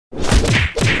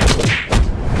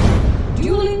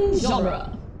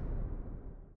genre.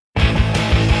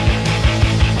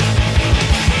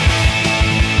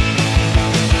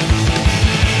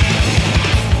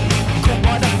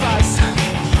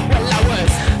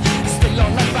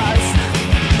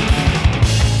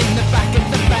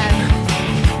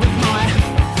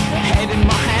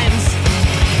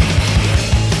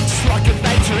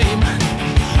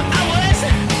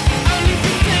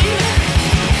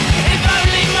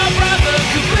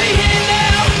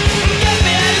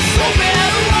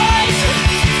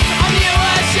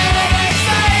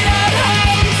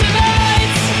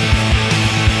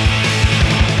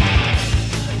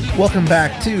 Welcome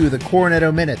back to the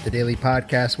Cornetto Minute, the daily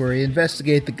podcast where we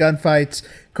investigate the gunfights,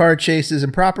 car chases,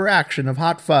 and proper action of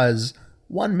Hot Fuzz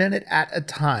 1 minute at a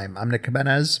time. I'm Nick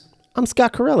Jimenez. I'm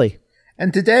Scott Corelli.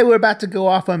 And today we're about to go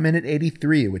off on minute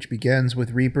 83, which begins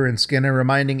with Reaper and Skinner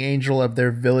reminding Angel of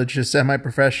their village's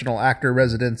semi-professional actor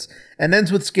residence, and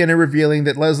ends with Skinner revealing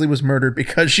that Leslie was murdered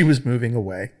because she was moving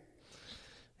away.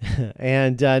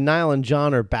 And Niall and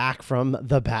John are back from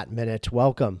the Bat Minute.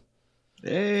 Welcome.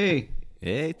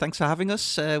 Hey, thanks for having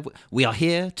us. We are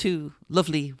here, two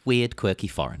lovely, weird, quirky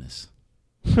foreigners.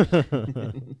 Which,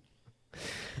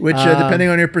 depending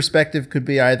on your perspective, could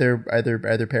be either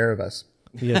pair of us.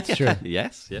 Yeah, it's true.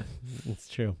 Yes, yeah. It's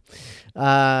true.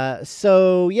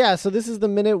 So this is the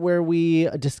minute where we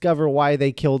discover why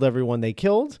they killed everyone they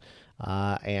killed.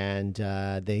 And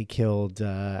they killed,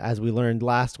 as we learned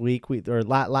last week,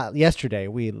 yesterday,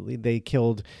 they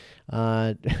killed...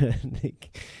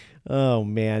 Oh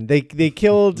man, they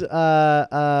killed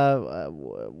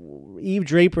Eve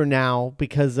Draper now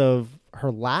because of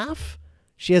her laugh.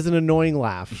 She has an annoying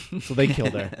laugh, so they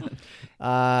killed her.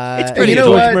 It's pretty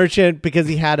George Merchant because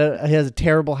he has a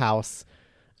terrible house.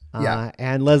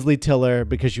 And Leslie Tiller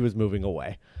because she was moving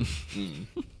away.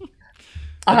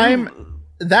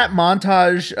 That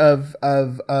montage of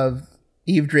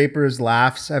Eve Draper's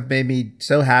laughs have made me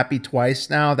so happy twice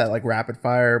now that like rapid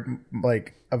fire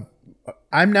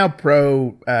I'm now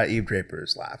pro Eve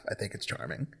Draper's laugh. I think it's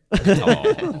charming.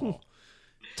 To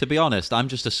be honest, I'm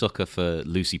just a sucker for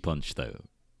Lucy Punch, though.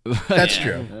 That's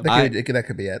true. That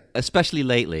could be it. Especially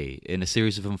lately, in a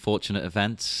series of unfortunate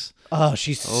events. Oh,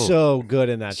 she's so good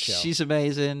in that show. She's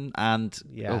amazing, and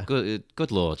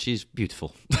good Lord, she's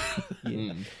beautiful.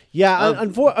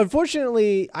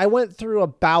 Unfortunately, I went through a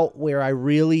bout where I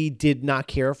really did not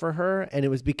care for her, and it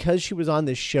was because she was on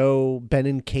this show Ben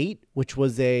and Kate, which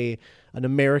was an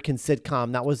American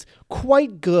sitcom that was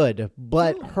quite good,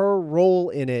 but her role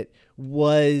in it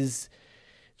was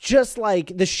just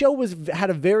like the show had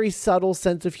a very subtle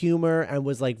sense of humor and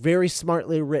was like very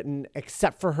smartly written,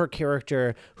 except for her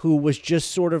character, who was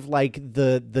just sort of like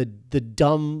the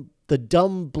dumb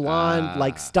blonde,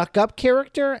 like stuck up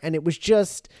character. And it was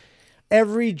just,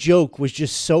 every joke was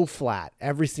just so flat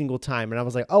every single time. And I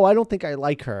was like, oh, I don't think I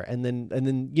like her. And then,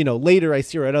 later I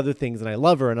see her at other things and I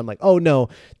love her. And I'm like, oh no,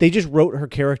 they just wrote her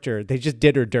character. They just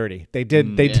did her dirty.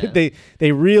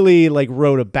 They really like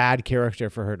wrote a bad character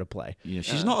for her to play. Yeah,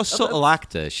 she's not a subtle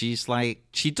actor. She's like,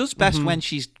 she does best when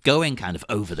she's going kind of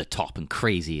over the top and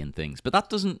crazy and things. But that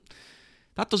doesn't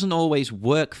always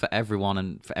work for everyone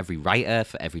and for every writer,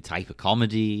 for every type of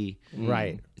comedy.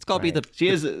 Right. It's got to be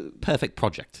the perfect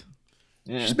project.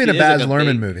 Yeah, she's been a Baz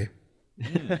Luhrmann movie.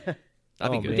 That'd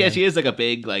be good. Yeah, she is like a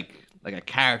big like a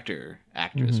character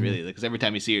actress, really. Because every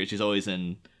time you see her, she's always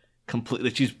in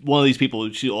completely. She's one of these people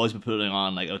who she's always been putting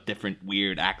on like a different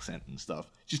weird accent and stuff.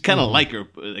 She's kind of like her,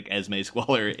 like Esme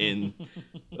Squalor in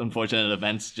Unfortunate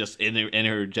Events, just in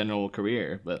her general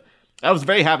career. But I was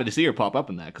very happy to see her pop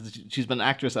up in that because she's been an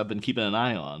actress I've been keeping an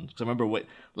eye on. Because I remember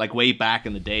way back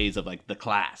in the days of like The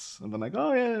Class, I've been like,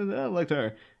 oh yeah, I liked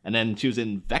her. And then she was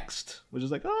in Vexed, which is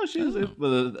like, oh, she's.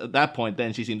 But at that point,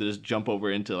 then she seemed to just jump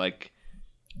over into like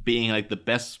being like the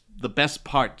best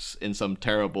parts in some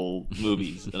terrible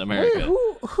movies in America.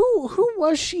 Who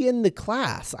was she in The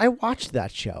Class? I watched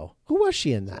that show. Who was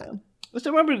she in that? I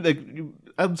remember.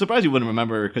 I'm surprised you wouldn't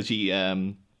remember because she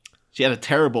had a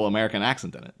terrible American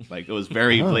accent in it. Like it was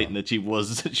very blatant that she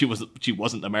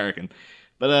wasn't American.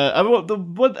 But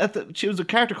she was a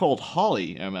character called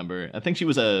Holly. I remember. I think she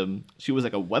was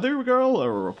like a weather girl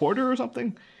or a reporter or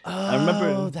something. I remember.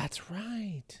 Oh, that's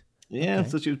right. Yeah, okay.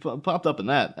 So she popped up in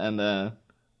that, and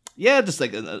just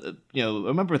like I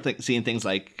remember seeing things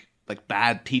like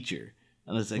Bad Teacher,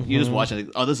 and it's like you just watch it. Like,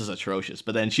 oh, this is atrocious.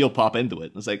 But then she'll pop into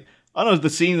it, and it's like, oh no, the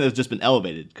scene has just been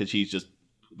elevated because she's just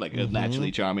like a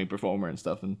naturally charming performer and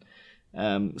stuff. And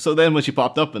So then when she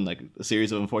popped up in like a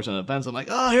series of unfortunate events, I'm like,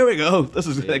 oh, here we go. This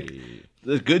is like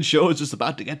the good show is just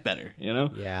about to get better, you know?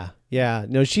 Yeah.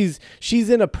 No, she's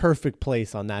in a perfect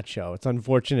place on that show. It's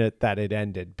unfortunate that it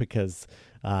ended because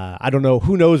I don't know.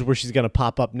 Who knows where she's going to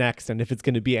pop up next and if it's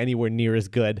going to be anywhere near as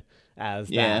good as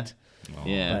that.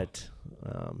 Yeah. But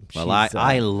well,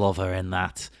 I love her in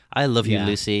that. I love you,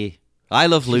 Lucy. I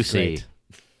love Lucy.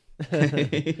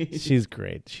 She's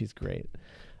great. She's great.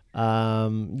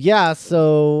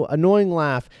 So annoying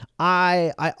laugh.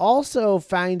 I also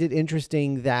find it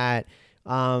interesting that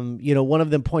one of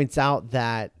them points out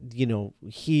that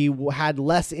he had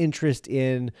less interest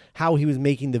in how he was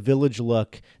making the village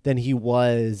look than he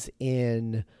was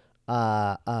in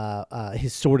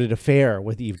his sordid affair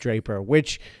with Eve Draper,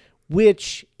 which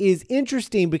is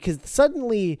interesting because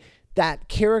suddenly that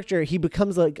character, he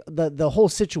becomes like the whole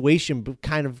situation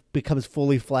kind of becomes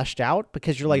fully fleshed out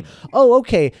because you're like, oh,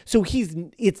 okay. So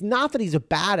it's not that he's a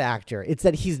bad actor. It's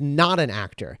that he's not an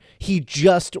actor. He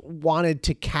just wanted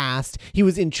to cast, he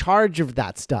was in charge of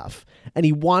that stuff and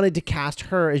he wanted to cast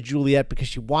her as Juliet because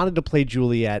she wanted to play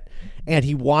Juliet and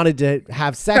he wanted to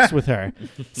have sex with her.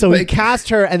 So he cast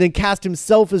her and then cast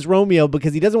himself as Romeo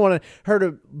because he doesn't want her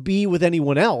to be with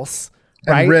anyone else.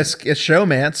 Right? And risk a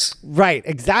showmance. Right,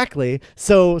 exactly.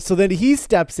 So then he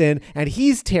steps in and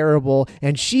he's terrible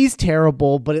and she's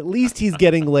terrible, but at least he's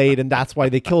getting laid and that's why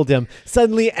they killed him.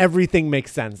 Suddenly everything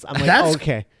makes sense. I'm like,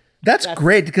 okay. That's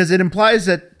great because it implies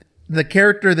that the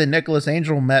character that Nicholas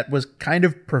Angel met was kind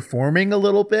of performing a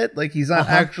little bit. Like he's not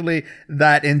actually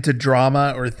that into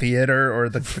drama or theater or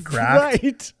the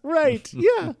craft. Right.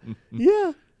 Yeah.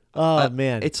 Yeah. Oh,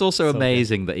 man. It's also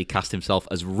amazing that he cast himself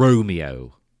as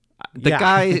Romeo. The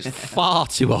guy is far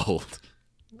too old.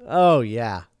 Oh,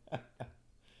 yeah.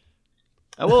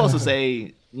 I will also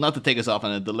say, not to take us off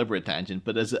on a deliberate tangent,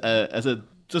 but as a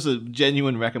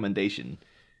genuine recommendation,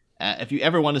 if you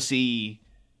ever want to see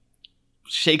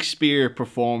Shakespeare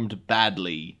performed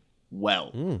badly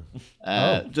well,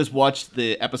 just watch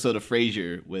the episode of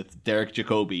Frasier with Derek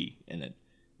Jacobi in it,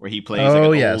 where he plays an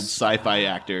old sci-fi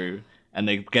actor. And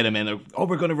they get him in.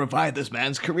 We're going to revive this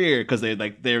man's career because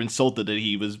they're insulted that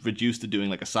he was reduced to doing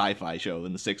like a sci-fi show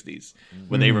in the '60s,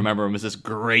 when they remember him as this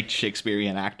great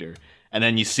Shakespearean actor. And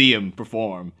then you see him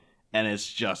perform, and it's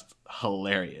just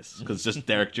hilarious because just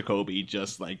Derek Jacobi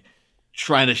just like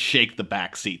trying to shake the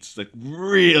back seats, like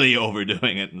really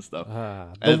overdoing it and stuff.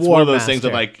 And it's one of those things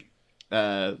of like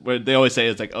where they always say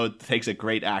it's like, oh, it takes a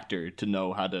great actor to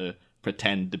know how to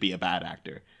pretend to be a bad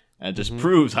actor. And it just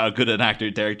proves how good an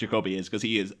actor Derek Jacobi is because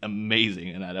he is amazing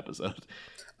in that episode.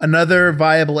 Another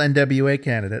viable NWA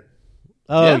candidate.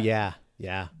 Oh, yeah.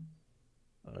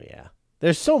 Oh, yeah.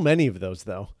 There's so many of those,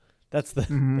 though. That's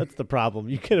the problem.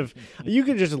 You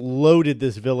could just loaded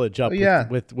this village up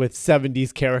with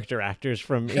 70s character actors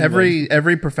from England.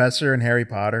 Every professor in Harry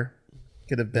Potter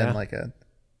could have been like a...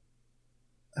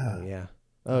 Oh,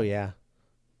 yeah.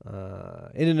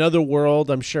 In another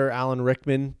world, I'm sure Alan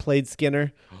Rickman played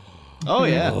Skinner. Oh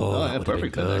yeah,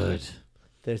 perfect. Good.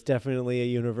 There's definitely a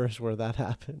universe where that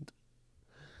happened.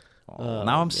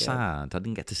 Now I'm sad. I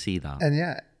didn't get to see that.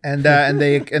 And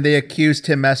they accused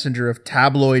Tim Messenger of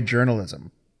tabloid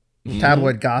journalism,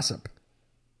 tabloid gossip.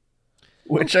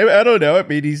 Which I don't know. I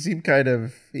mean, he seemed kind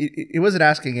of. He wasn't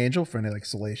asking Angel for any like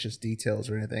salacious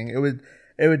details or anything.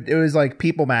 It was like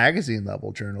People Magazine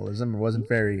level journalism. It wasn't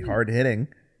very hard hitting.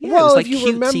 Yeah, well, it was like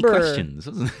cutesy questions,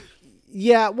 wasn't it?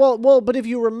 Yeah, well, but if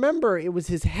you remember, it was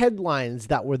his headlines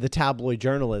that were the tabloid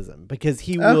journalism because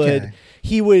he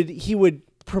would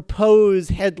propose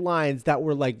headlines that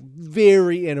were like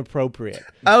very inappropriate.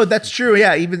 Oh, that's true.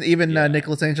 Yeah, even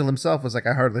Nicholas Angel himself was like,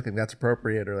 I hardly think that's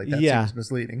appropriate, or like that seems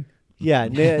misleading. Yeah,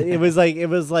 it was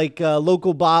like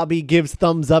local Bobby gives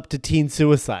thumbs up to teen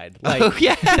suicide. Like, oh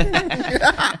yeah,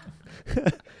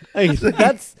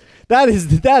 That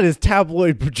is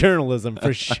tabloid journalism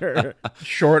for sure.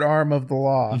 Short arm of the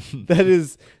law. That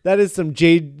is some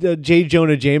J.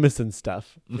 Jonah Jameson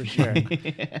stuff for sure.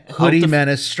 Hoodie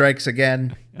menace strikes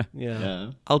again.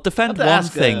 Yeah. I'll defend one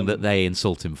thing that they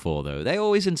insult him for, though. They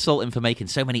always insult him for making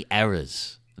so many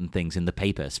errors and things in the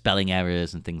paper, spelling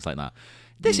errors and things like that.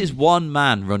 This is one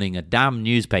man running a damn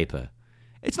newspaper.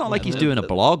 It's not like he's doing a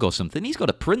blog or something. He's got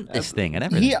to print this thing and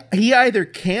everything. He either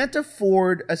can't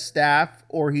afford a staff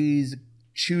or he's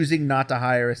choosing not to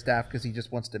hire a staff because he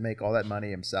just wants to make all that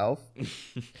money himself.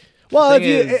 Well,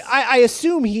 I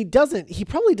assume he doesn't. He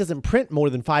probably doesn't print more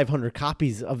than 500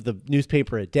 copies of the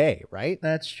newspaper a day, right?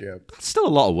 That's true. That's still a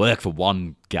lot of work for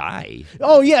one guy.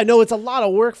 Oh yeah, no, it's a lot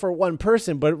of work for one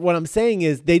person. But what I'm saying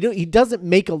is, he doesn't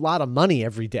make a lot of money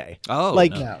every day. Oh,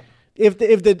 like. No.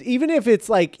 even if it's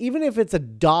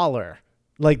 $1,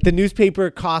 like the newspaper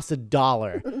costs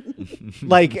 $1,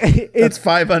 like It's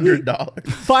 $500.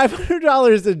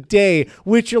 $500 a day,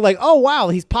 which you're like, oh wow,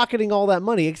 he's pocketing all that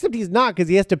money. Except he's not, because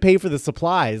he has to pay for the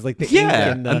supplies, like the ink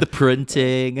and the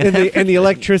printing and the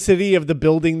electricity of the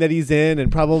building that he's in,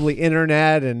 and probably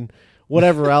internet and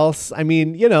whatever else. I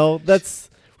mean, that's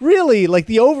really like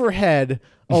the overhead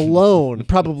alone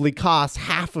probably costs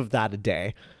half of that a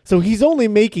day. So he's only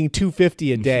making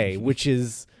 $250 a day, which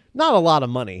is not a lot of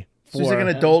money. So it's like an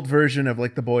adult version of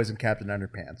like the boys in Captain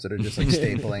Underpants that are just like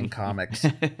stapling comics,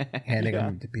 handing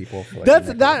them to people. For,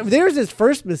 like, There's his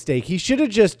first mistake. He should have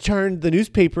just turned the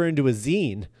newspaper into a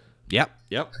zine. Yep.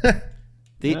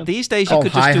 These days you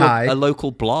could just do a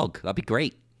local blog. That'd be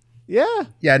great. Yeah.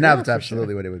 Yeah, now that's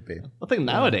absolutely what it would be. I think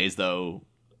nowadays, though,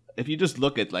 if you just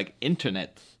look at like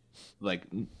internet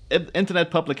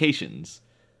publications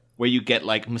where you get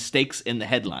like mistakes in the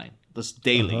headline, just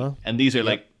daily, and these are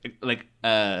like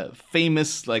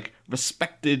famous, like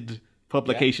respected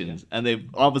publications, and they've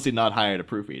obviously not hired a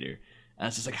proofreader. And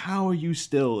it's just like, how are you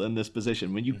still in this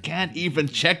position when you can't even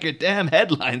check your damn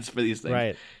headlines for these things?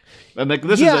 Right. And like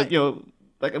this is like,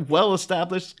 like a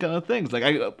well-established kind of things. Like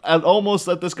I almost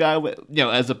let this guy,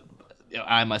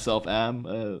 I myself am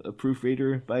a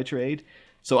proofreader by trade.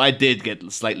 So I did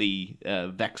get slightly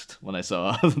vexed when I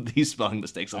saw these spelling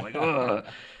mistakes. I'm like, ugh.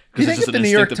 Do you think if the New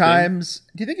York Times,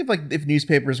 if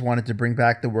newspapers wanted to bring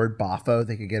back the word boffo,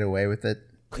 they could get away with it?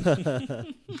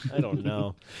 I don't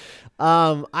know.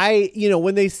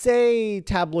 When they say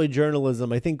tabloid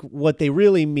journalism, I think what they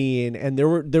really mean, and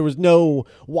there was no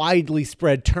widely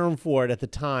spread term for it at the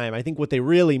time. I think what they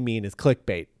really mean is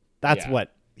clickbait. That's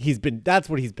what he's been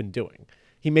doing.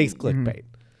 He makes clickbait.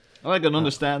 I can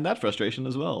understand that frustration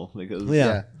as well, because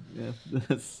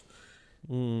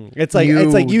it's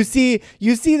like you see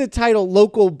the title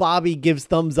 "Local Bobby gives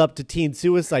thumbs up to teen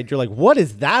suicide." You're like, what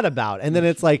is that about? And then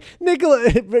it's like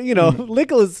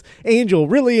Nicholas Angel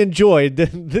really enjoyed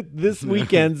this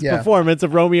weekend's performance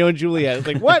of Romeo and Juliet. It's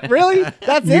like, what, really?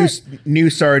 That's it. New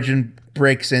sergeant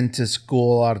breaks into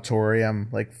school auditorium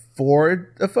like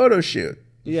for a photo shoot.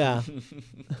 Yeah.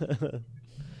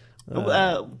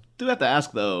 Do have to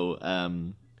ask though,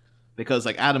 because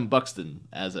like Adam Buxton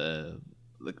as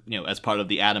part of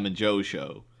the Adam and Joe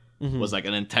show was like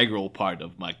an integral part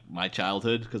of my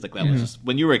childhood, because like that was just,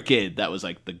 when you were a kid, that was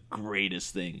like the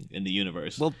greatest thing in the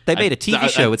universe. Well, they made a TV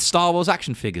show with Star Wars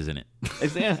action figures in it.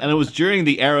 Yeah, and it was during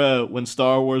the era when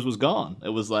Star Wars was gone. It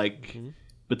was like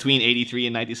between 83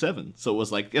 and 97. So it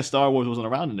was like, Star Wars wasn't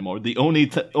around anymore. The only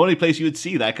place you would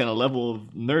see that kind of level of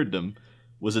nerddom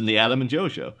was in the Adam and Joe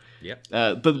show. Yep.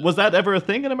 But was that ever a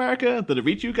thing in America? Did it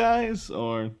reach you guys,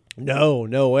 or?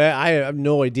 No, I have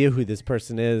no idea who this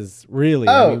person is, really.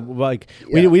 I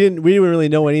mean, we didn't really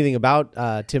know anything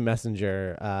about Tim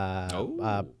Messenger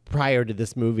prior to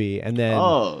this movie, and then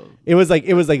it was like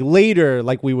later,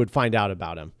 like we would find out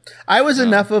about him. I was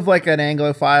enough of like an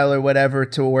Anglophile or whatever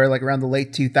to where like around the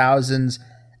late 2000s,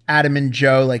 Adam and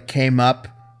Joe like came up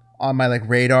on my like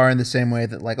radar in the same way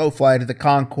that like Flight of the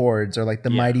Conchords or like the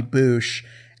Mighty Boosh,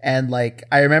 and like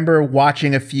I remember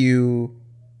watching a few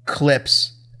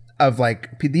clips of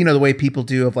like the way people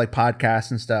do of like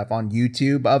podcasts and stuff on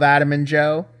YouTube of Adam and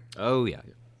Joe. Oh yeah.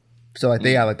 So like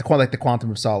the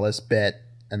Quantum of Solace bit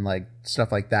and like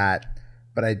stuff like that.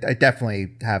 But I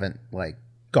definitely haven't like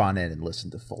gone in and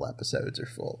listened to full episodes or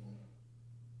full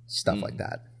stuff like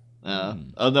that.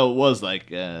 Although it was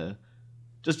like it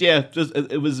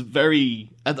was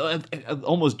very. I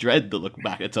almost dread to look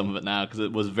back at some of it now, because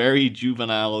it was very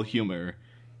juvenile humor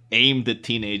aimed at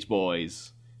teenage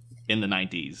boys in the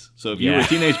 90s. So if you were a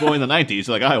teenage boy in the 90s,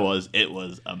 like I was, it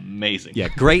was amazing. Yeah,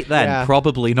 great then,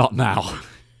 probably not now.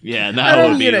 Yeah, now it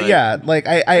would be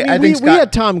I think we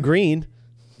had Tom Green.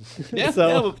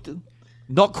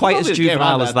 Not quite as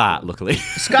juvenile as that, luckily.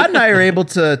 Scott and I are able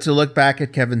to look back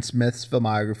at Kevin Smith's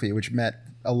filmography, which meant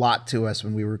a lot to us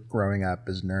when we were growing up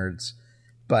as nerds,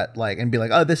 but like, and be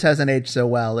like, oh, this hasn't aged so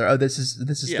well, or oh, this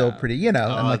is still pretty, and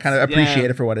like kind of appreciate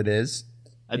it for what it is.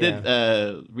 I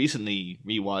did recently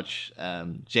rewatch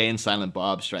Jay and Silent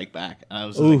Bob Strike Back, and I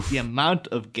was like, the amount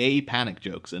of gay panic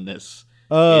jokes in this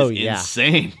is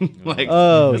insane.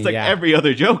 It's like every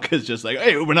other joke is just like,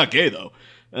 hey, we're not gay though,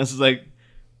 and it's like,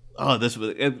 oh, this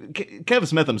was Kevin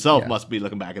Smith himself must be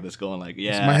looking back at this going like,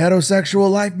 it's my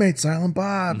heterosexual life mate, Silent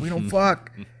Bob. We don't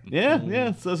fuck.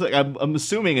 Yeah. So it's like I'm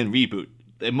assuming in Reboot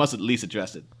they must at least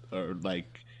address it, or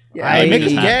like, make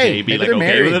them gay. Be like okay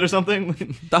married with it or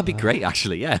something. That'd be great,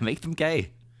 actually. Yeah, make them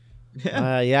gay.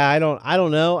 I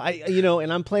don't know.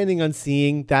 And I'm planning on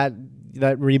seeing that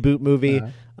Reboot movie.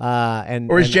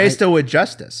 Or is Jay still with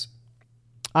Justice?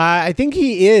 I think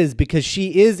he is, because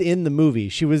she is in the movie.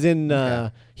 She was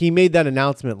in. He made that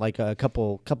announcement like a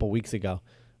couple weeks ago.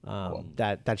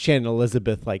 That Shannon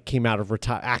Elizabeth like came out of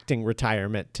acting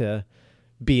retirement to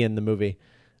be in the movie.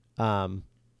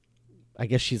 I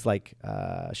guess she's like,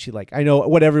 I know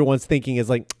what everyone's thinking is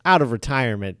like, out of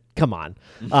retirement. Come on.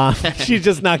 She's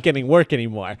just not getting work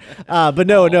anymore. But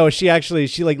no, she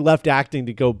like left acting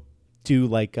to go do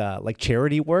like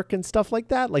charity work and stuff like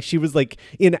that. Like she was like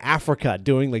in Africa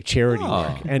doing like charity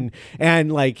work,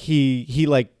 and like he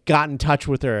like got in touch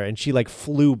with her, and she like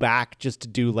flew back just to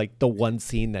do like the one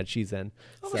scene that she's in.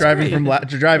 So. Driving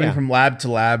from lab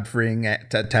to lab, freeing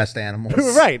to test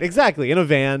animals. Right, exactly, in a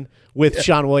van with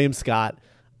Sean William Scott,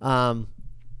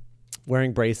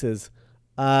 wearing braces.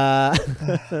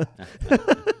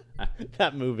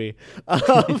 That movie.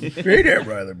 Hey there,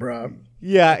 brother, bro.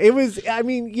 Yeah, it was. I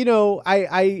mean, you know,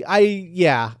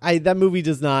 that movie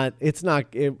does not. It's not.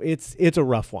 It's a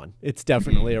rough one. It's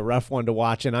definitely a rough one to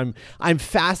watch, and I'm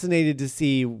fascinated to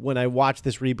see when I watch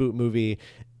this reboot movie,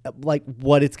 like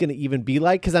what it's going to even be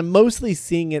like, because I'm mostly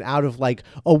seeing it out of like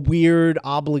a weird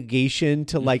obligation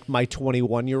to like my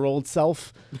 21-year-old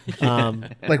self.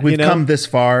 Like we've come this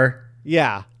far.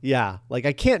 Yeah. Like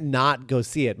I can't not go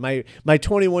see it. My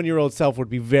 21-year-old self would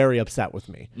be very upset with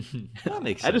me. That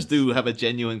makes sense. I just do have a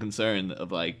genuine concern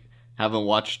of like having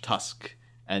watched Tusk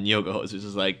and Yoga Hosers.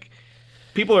 It's like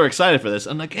people are excited for this.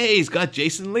 I'm like, hey, he's got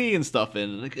Jason Lee and stuff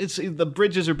in. Like it's the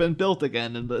bridges are been built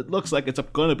again, and it looks like it's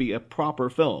going to be a proper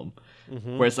film.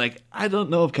 Mm-hmm. Where it's like, I don't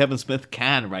know if Kevin Smith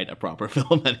can write a proper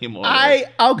film anymore.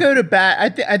 I'll go to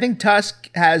bat. I think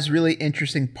Tusk has really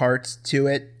interesting parts to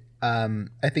it. I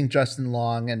think Justin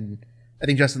Long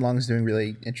is doing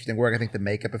really interesting work. I think the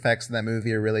makeup effects in that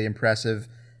movie are really impressive.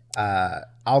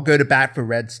 I'll go to bat for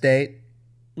Red State.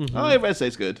 Mm-hmm. Oh, yeah, Red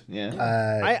State's good.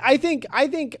 Yeah.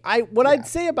 I'd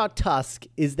say about Tusk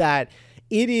is that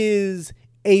it is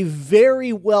a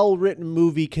very well written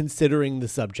movie considering the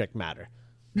subject matter.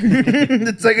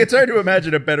 It's hard to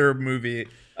imagine a better movie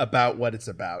about what it's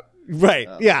about. Right.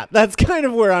 Yeah. That's kind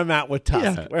of where I'm at with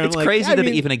Tusk. Yeah. Where It's crazy that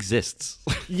it even exists.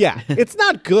 Yeah. It's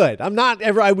not good.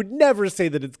 I would never say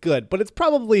that it's good, but it's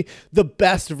probably the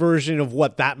best version of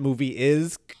what that movie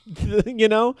is. You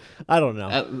know? I don't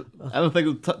know. I don't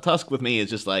think Tusk with me is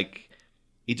just like,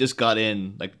 he just got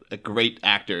in like a great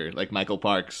actor like Michael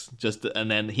Parks, and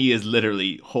then he is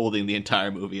literally holding the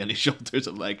entire movie on his shoulders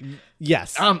of like,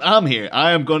 yes, I'm here.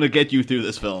 I am going to get you through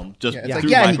this film. Just through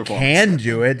my he performance. can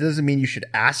do it. Doesn't mean you should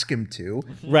ask him to.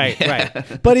 Right.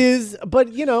 But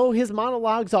you know, his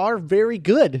monologues are very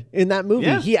good in that movie.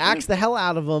 Yeah. He acts the hell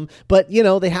out of them, but you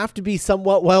know, they have to be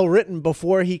somewhat well written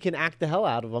before he can act the hell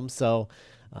out of them. So.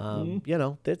 You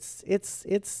know, it's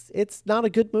not a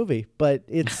good movie, but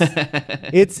it's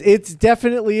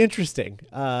definitely interesting.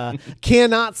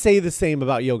 Cannot say the same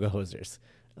about Yoga Hosers.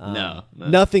 No.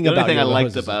 Nothing the about only thing Yoga I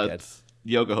liked Hosers about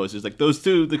Yoga Hosers, like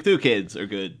the two kids are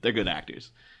good. They're good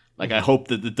actors. Like I hope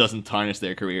that it doesn't tarnish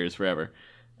their careers forever.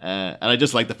 And I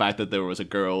just like the fact that there was a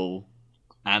girl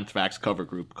Anthrax cover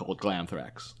group called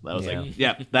Glamthrax. That was like,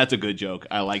 yeah, that's a good joke.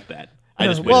 I like that. I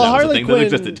just wish that was a thing that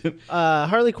existed.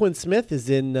 Harley Quinn Smith is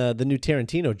in the new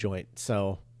Tarantino joint,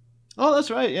 so. Oh, that's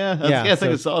right. Yeah, I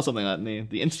think I saw something on the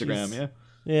Instagram.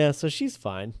 Yeah, so she's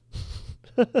fine.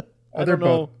 I don't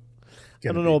know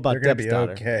about Depp's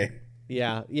daughter. Okay.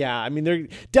 Yeah. I mean,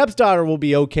 Depp's daughter will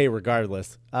be okay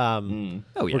regardless.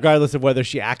 Regardless of whether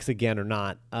she acts again or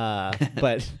not.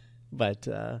 But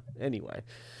anyway.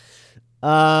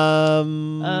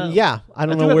 Yeah, I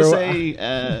don't know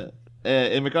where.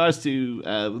 In regards to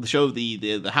the show,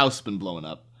 the house been blowing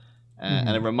up,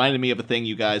 and it reminded me of a thing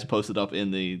you guys posted up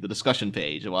in the discussion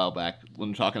page a while back when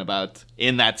we were talking about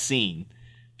in that scene,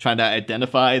 trying to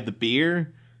identify the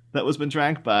beer that was been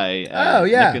drank by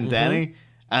Nick and Danny.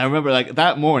 And I remember like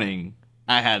that morning,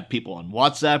 I had people on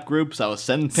WhatsApp groups. I was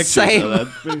sending pictures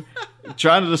of that,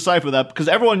 trying to decipher that because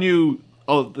everyone knew.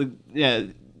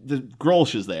 The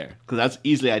Grolsch is there because that's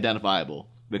easily identifiable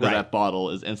because that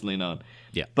bottle is instantly known.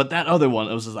 Yeah. But that other one,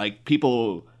 it was just like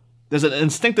people. There's an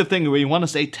instinctive thing where you want to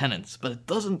say Tennent's, but it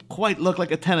doesn't quite look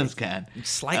like a Tennent's can. It's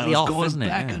slightly off, isn't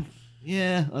it? I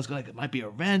was going like it might be a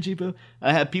Ranji boo.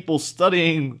 I had people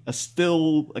studying a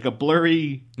still like a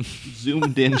blurry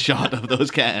zoomed in shot of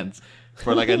those cans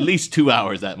for like at least 2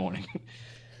 hours that morning.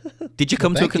 Did you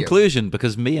come to a conclusion?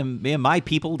 Because me and my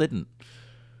people didn't.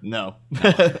 No.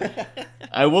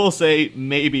 I will say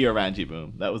maybe a Ranji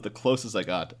Boom. That was the closest I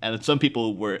got. And some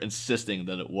people were insisting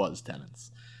that it was Tennent's.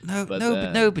 But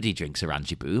nobody drinks a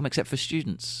Ranji Boom except for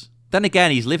students. Then again,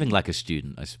 he's living like a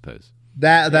student, I suppose.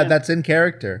 That's in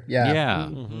character. Yeah. Yeah.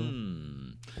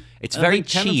 It's I very think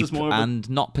Tenants cheap is more of a- and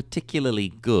not particularly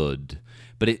good,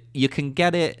 but you can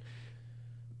get it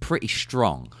pretty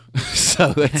strong.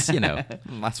 So it's,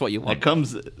 that's what you want. It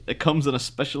comes in a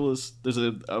specialist. There's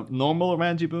a normal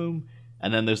Orangi Boom,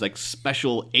 and then there's like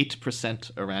special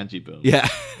 8% Orangi Boom. Yeah.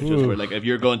 Which is where, like, if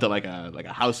you're going to like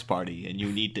a house party and you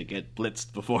need to get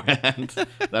blitzed beforehand,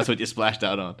 that's what you splashed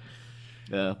out on.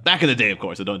 Back in the day, of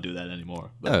course, I don't do that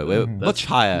anymore. But, We're much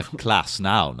higher class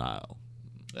now.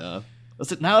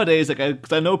 Nowadays, like,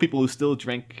 because I know people who still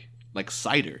drink like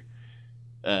cider.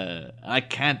 I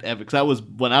can't ever, because that was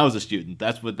when I was a student.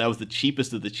 That was the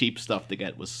cheapest of the cheap stuff to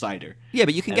get was cider. Yeah,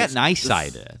 but you can get nice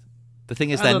cider. The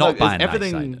thing is, they're not buying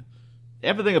nice cider.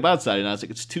 Everything about cider now, it's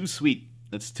like it's too sweet.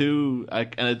 It's too,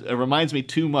 and it reminds me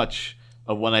too much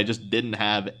of when I just didn't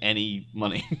have any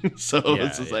money. So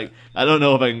it's just like I don't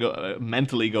know if I can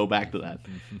mentally go back to that.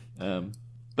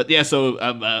 But yeah, so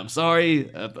I'm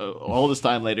sorry. All this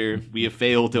time later, we have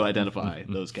failed to identify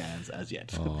those cans as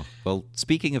yet. Oh. Well,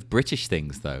 speaking of British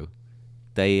things, though,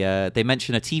 they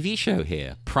mention a TV show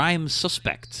here, Prime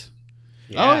Suspect.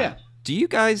 Yeah. Oh yeah. Do you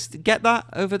guys get that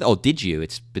over there? Or did you?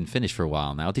 It's been finished for a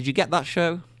while now. Did you get that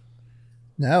show?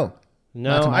 No.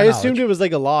 Not No, to my I assumed knowledge. it was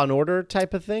like a Law and Order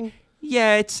type of thing.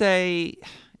 Yeah, it's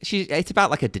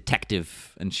about like a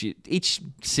detective, and each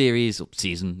series or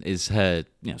season is her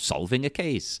solving a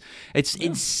case. It's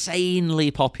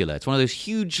insanely popular. It's one of those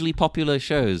hugely popular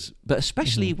shows, but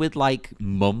especially with like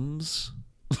mums.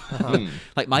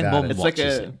 Like my Got mum it. It's like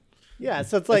watches a it. Yeah,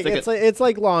 so it's like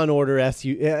like Law and Order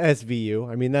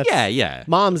SVU. I mean, that's Yeah.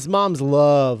 Moms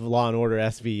love Law and Order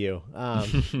SVU.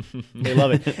 They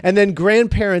love it, and then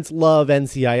grandparents love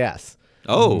NCIS.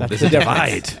 Oh, That's there's the a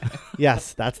difference. divide.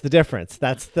 Yes, that's the difference.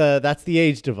 That's the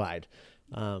age divide.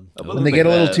 When they get a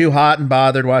little too hot and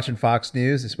bothered watching Fox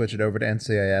News, they switch it over to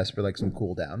NCIS for like some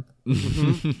cool down.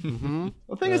 The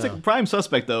thing is, like, Prime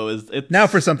Suspect though is it's Now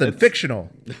for something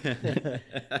fictional.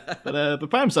 But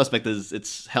Prime Suspect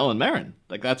it's Helen Mirren.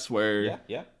 Like that's where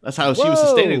that's how she Whoa. was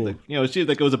sustaining. Like, she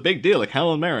like it was a big deal. Like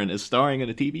Helen Mirren is starring in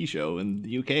a TV show in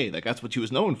the UK. Like that's what she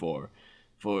was known for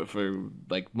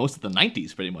like most of the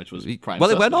 90s. Pretty much was Prime. Well,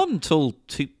 Suspect. it went on till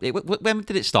when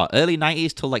did it start? Early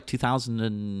 90s till like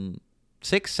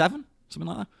 2006, 7, something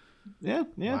like that. Yeah.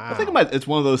 Wow. I think it's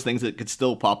one of those things that could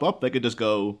still pop up. They could just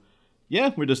go,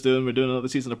 yeah, we're doing another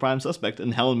season of Prime Suspect,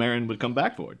 and Helen Mirren would come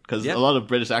back for it because a lot of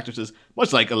British actresses,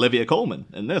 much like Olivia Colman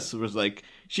in this, was like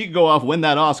she could go off win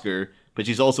that Oscar, but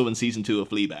she's also in season 2 of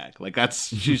Fleabag. Like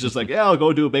she's just like, yeah, I'll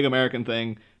go do a big American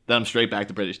thing. Then I'm straight back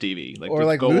to British TV. Like, Or just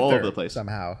like go Luther all over the place.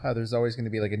 somehow. How there's always going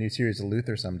to be like a new series of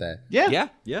Luther someday. Yeah.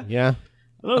 Yeah.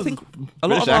 I think a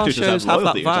lot of our shows have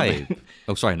that vibe.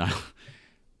 Oh, sorry, no.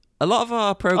 A lot of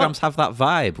our programs have that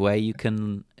vibe where you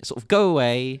can sort of go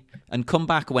away and come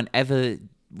back whenever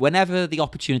the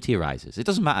opportunity arises. It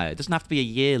doesn't matter. It doesn't have to be a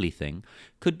yearly thing.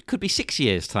 Could be 6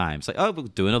 years' time. It's like, oh, we'll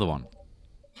do another one.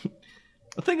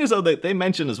 The thing is, though, they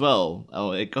mention as well,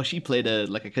 she played a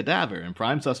cadaver in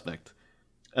Prime Suspect.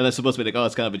 And that's supposed to be like, oh,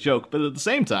 it's kind of a joke. But at the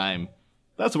same time,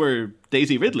 that's where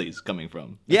Daisy Ridley's coming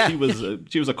from. Yeah. She was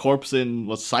a corpse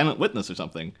in Silent Witness or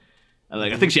something. And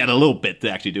I think she had a little bit to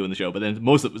actually do in the show, but then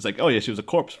most of it was like, oh yeah, she was a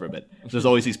corpse for a bit. There's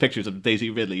always these pictures of Daisy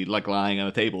Ridley like lying on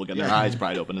a table, getting her eyes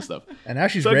pried open and stuff. And now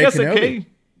she's So I Ray guess Kenobi.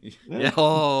 Yeah.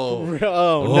 Oh,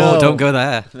 no. don't go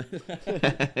there.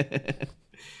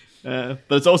 But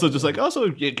it's also just like, also, I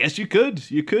guess you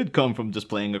could come from just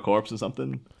playing a corpse and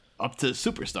something up to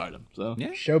superstardom. So Yeah.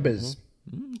 Showbiz.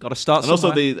 Got to start and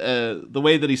somewhere. also the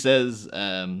way that he says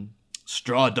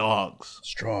straw dogs.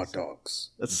 Straw dogs.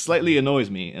 That slightly annoys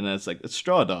me, and it's like, it's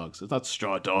straw dogs. It's not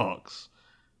straw dogs,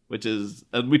 which is,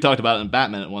 and we talked about it in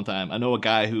Batman at one time. I know a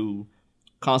guy who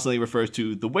constantly refers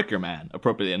to the Wicker Man,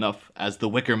 appropriately enough, as the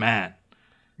Wicker Man.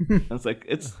 And it's like,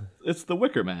 it's the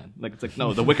Wicker Man. Like, it's like,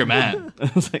 no, the Wicker Man.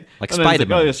 It's like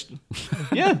Spider-Man. It's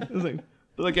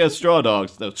like, yeah, straw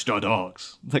dogs. No, straw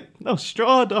dogs. It's like, no,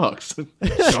 straw dogs.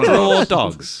 Straw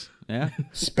dogs. Yeah.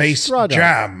 Space Straw dogs.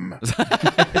 Jam.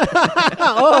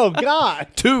 Oh God,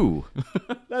 2.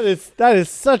 that is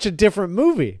such a different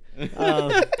movie. I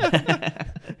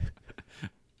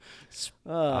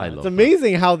love It's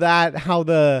amazing how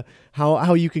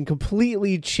you can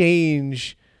completely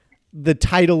change the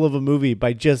title of a movie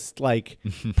by just like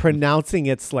pronouncing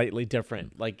it slightly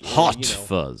different, like Hot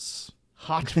Fuzz.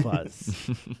 Hot Fuzz,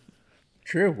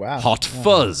 True. Wow. Hot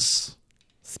Fuzz.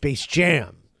 Space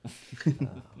Jam.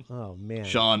 Oh man,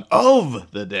 Shaun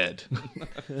of the Dead.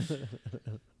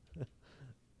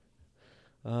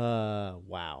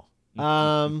 wow.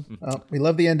 Oh, we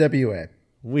love the NWA.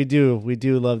 We do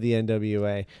love the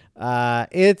NWA.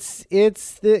 It's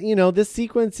the this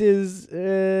sequence is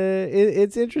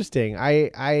it's interesting.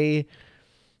 I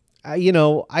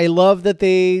love that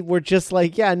they were just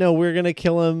like, yeah, no, we're gonna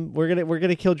kill him. We're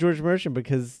gonna kill George Merchant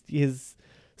because his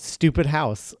stupid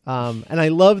house. And I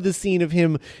love the scene of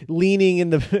him leaning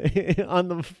in the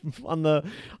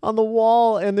on the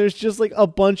wall, and there's just like a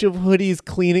bunch of hoodies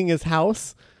cleaning his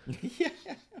house. Yeah.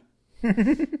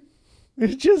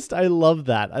 It's just, I love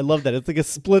that. It's like a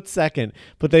split second,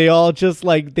 but they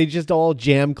just all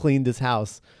jam cleaned his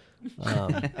house.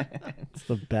 It's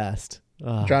the best.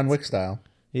 John Wick style.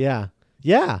 Yeah,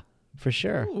 for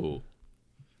sure. Ooh,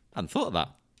 I hadn't thought of that.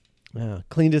 Yeah,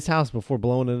 cleaned his house before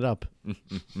blowing it up.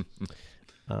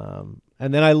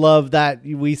 And then I love that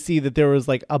we see that there was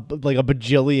like a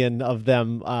bajillion of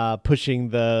them pushing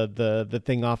the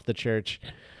thing off the church.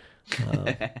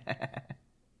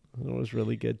 It was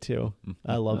really good too.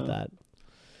 I love that.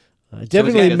 It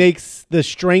definitely makes the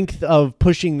strength of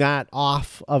pushing that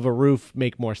off of a roof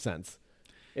make more sense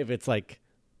if it's like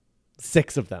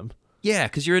 6 of them. Yeah,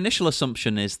 because your initial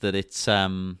assumption is that it's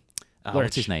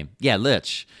what's his name? Yeah,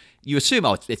 Lurch. You assume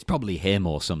it's probably him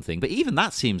or something, but even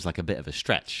that seems like a bit of a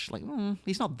stretch. Like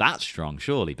he's not that strong,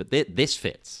 surely, but this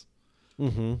fits.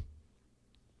 Mm-hmm.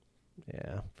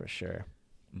 Yeah, for sure.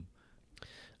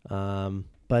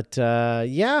 But I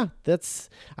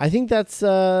think that's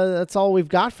all we've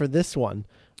got for this one.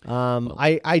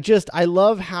 I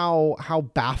love how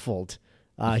baffled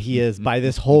he is by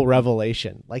this whole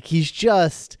revelation. Like he is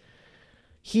just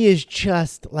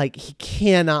like, he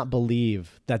cannot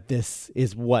believe that this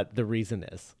is what the reason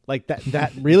is. Like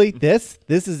that really this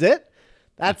is it?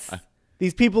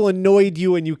 These people annoyed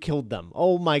you and you killed them.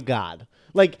 Oh my God.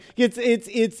 Like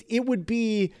it would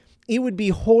be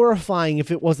horrifying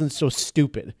if it wasn't so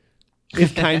stupid.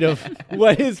 Is kind of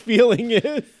what his feeling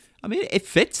is. I mean, it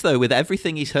fits though with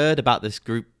everything he's heard about this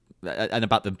group and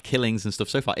about the killings and stuff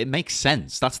so far. It makes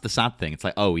sense. That's the sad thing. It's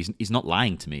like, oh, he's not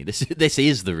lying to me. This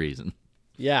is the reason.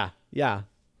 Yeah.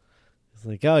 It's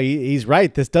like, oh, he's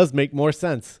right. This does make more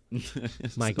sense.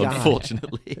 My God.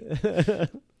 Unfortunately.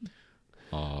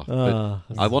 But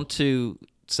I want to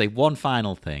say one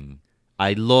final thing.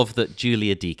 I love that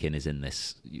Julia Deakin is in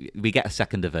this. We get a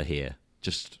second of her here,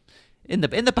 just in the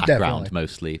background. Definitely.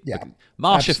 Mostly. Yeah,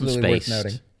 Marsha absolutely from worth Spaced.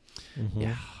 noting. Mm-hmm.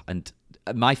 Yeah, and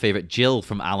my favorite, Jill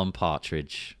from Alan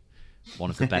Partridge,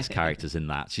 one of the best characters in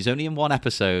that. She's only in one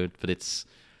episode, but it's,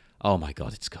 oh my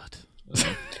God, it's good.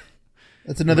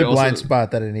 That's another blind spot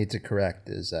that I need to correct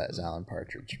is Alan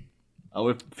Partridge.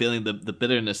 We're feeling the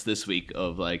bitterness this week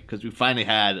of like, because we finally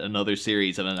had another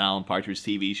series of an Alan Partridge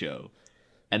TV show.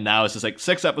 And now it's just like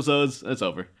 6 episodes, and it's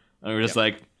over. And we're just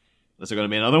like, is there going to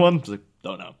be another one? It's like,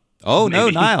 don't know. Oh,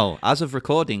 maybe. No, Niall. As of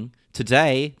recording,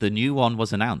 today, the new one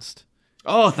was announced.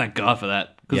 Oh, thank God for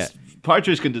that. Because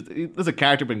Partridge there's a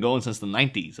character been going since the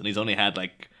 90s, and he's only had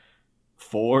like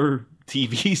 4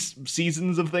 TV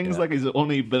seasons of things. Like, he's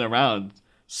only been around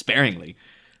sparingly.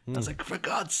 I was like, for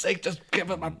God's sake, just give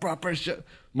him a proper show.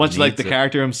 Much like the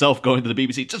character himself going to the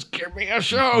BBC, just give me a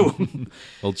show.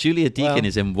 Well, Julia Deakin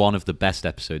is in one of the best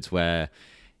episodes where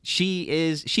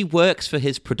she works for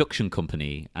his production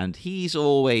company, and he's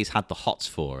always had the hots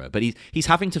for her, but he's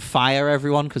having to fire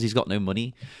everyone because he's got no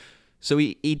money. So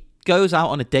he goes out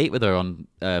on a date with her on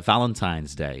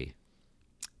Valentine's Day,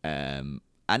 and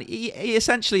he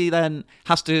essentially then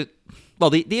has to. Well,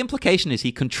 the implication is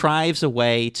he contrives a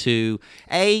way to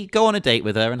A, go on a date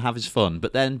with her and have his fun,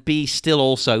 but then B, still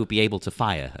also be able to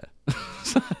fire her.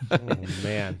 Oh,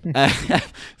 man.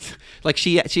 Like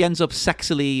she ends up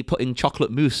sexily putting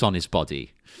chocolate mousse on his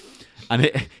body.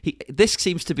 And this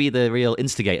seems to be the real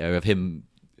instigator of him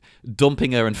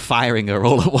dumping her and firing her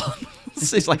all at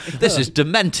once. It's like, this is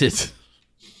demented.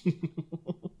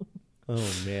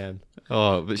 Oh, man.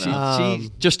 Oh, but she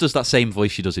just does that same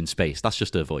voice she does in Space. That's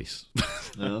just her voice.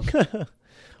 No.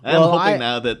 I'm hoping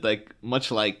now that, like,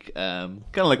 much like, kind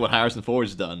of like what Harrison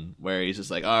Ford's done, where he's just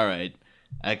like, all right,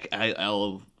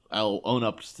 I'll own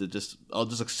up to I'll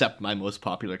just accept my most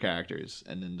popular characters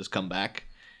and then just come back.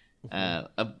 I've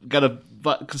got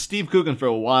because Steve Coogan for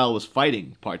a while was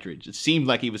fighting Partridge. It seemed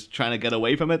like he was trying to get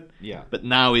away from it. Yeah. But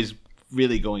now he's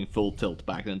really going full tilt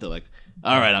back into like,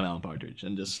 all right, I'm Alan Partridge,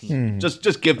 and just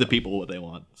give the people what they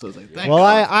want. So it's like, well,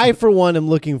 I for one am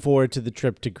looking forward to the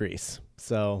trip to Greece.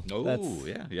 So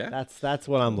that's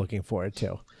what I'm looking forward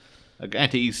to. I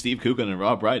guarantee Steve Coogan and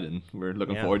Rob Brydon, we're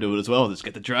looking forward to it as well. Just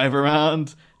get to drive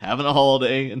around, having a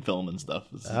holiday, and filming stuff.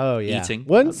 Eating.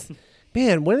 When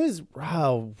is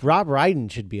Rob Brydon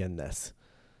should be in this?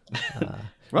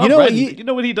 Rob Brydon, you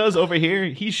know what he does over here?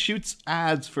 He shoots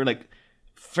ads for like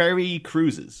ferry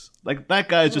cruises. Like that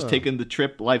guy's just taking the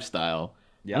trip lifestyle,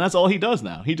 and that's all he does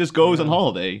now. He just goes on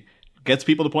holiday, gets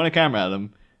people to point a camera at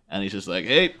him, and he's just like,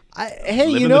 "Hey,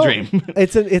 living the dream."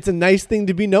 it's a nice thing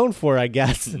to be known for, I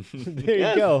guess. There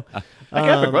you go. I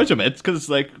can't begrudge him it because it's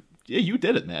like, yeah, you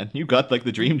did it, man. You got like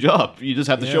the dream job. You just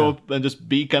have to show up and just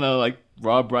be kind of like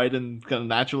Rob Brydon, kind of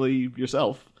naturally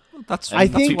yourself. I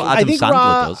think what Adam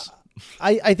Sandler does.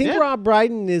 I think Rob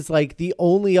Brydon is like the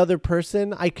only other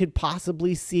person I could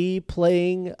possibly see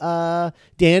playing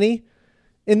Danny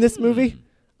in this movie.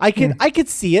 I could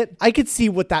see it. I could see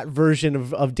what that version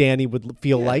of Danny would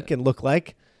feel like and look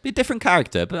like. Be a different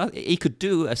character, but he could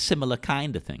do a similar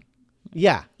kind of thing.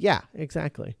 Yeah,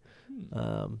 exactly.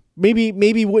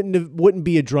 Maybe wouldn't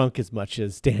be a drunk as much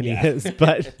as Danny is,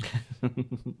 but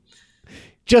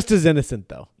just as innocent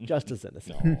though. Just as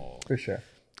innocent. For sure.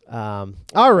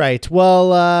 All right.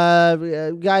 Well,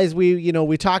 guys,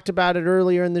 we talked about it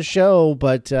earlier in the show,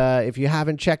 but if you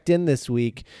haven't checked in this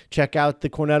week, check out the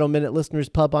Cornetto Minute Listeners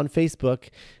Pub on Facebook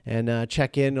and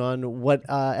check in on what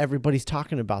everybody's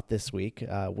talking about this week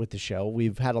with the show.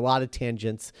 We've had a lot of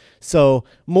tangents, so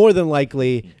more than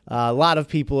likely, a lot of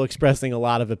people expressing a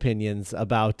lot of opinions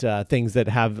about things that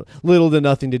have little to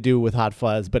nothing to do with Hot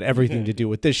Fuzz, but everything to do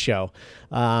with this show.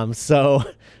 So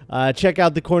check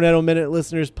out the Cornetto Minute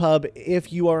Listeners Pub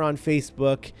if you are on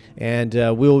Facebook, and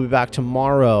we will be back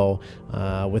tomorrow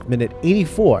with minute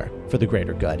 84 for the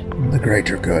greater good. The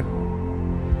greater good.